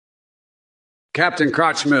Captain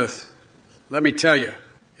Crotchsmith, let me tell you,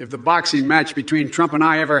 if the boxing match between Trump and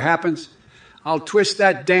I ever happens, I'll twist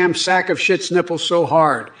that damn sack of shit's nipples so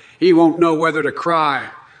hard, he won't know whether to cry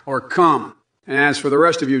or come. And as for the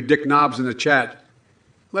rest of you dick knobs in the chat,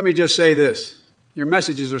 let me just say this. Your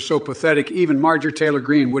messages are so pathetic, even Marjorie Taylor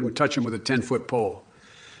Greene wouldn't touch them with a 10-foot pole.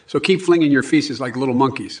 So keep flinging your feces like little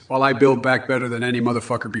monkeys while I build back better than any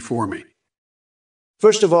motherfucker before me.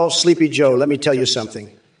 First of all, Sleepy Joe, let me tell you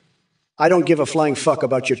something. I don't give a flying fuck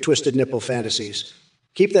about your twisted nipple fantasies.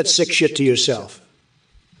 Keep that sick shit to yourself.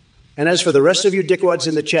 And as for the rest of you dickwads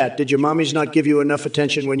in the chat, did your mommies not give you enough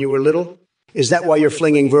attention when you were little? Is that why you're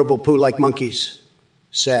flinging verbal poo like monkeys?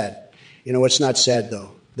 Sad. You know what's not sad,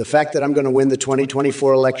 though? The fact that I'm going to win the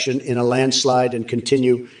 2024 election in a landslide and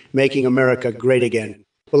continue making America great again.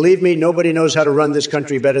 Believe me, nobody knows how to run this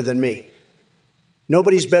country better than me.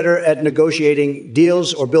 Nobody's better at negotiating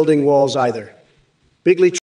deals or building walls either. Bigly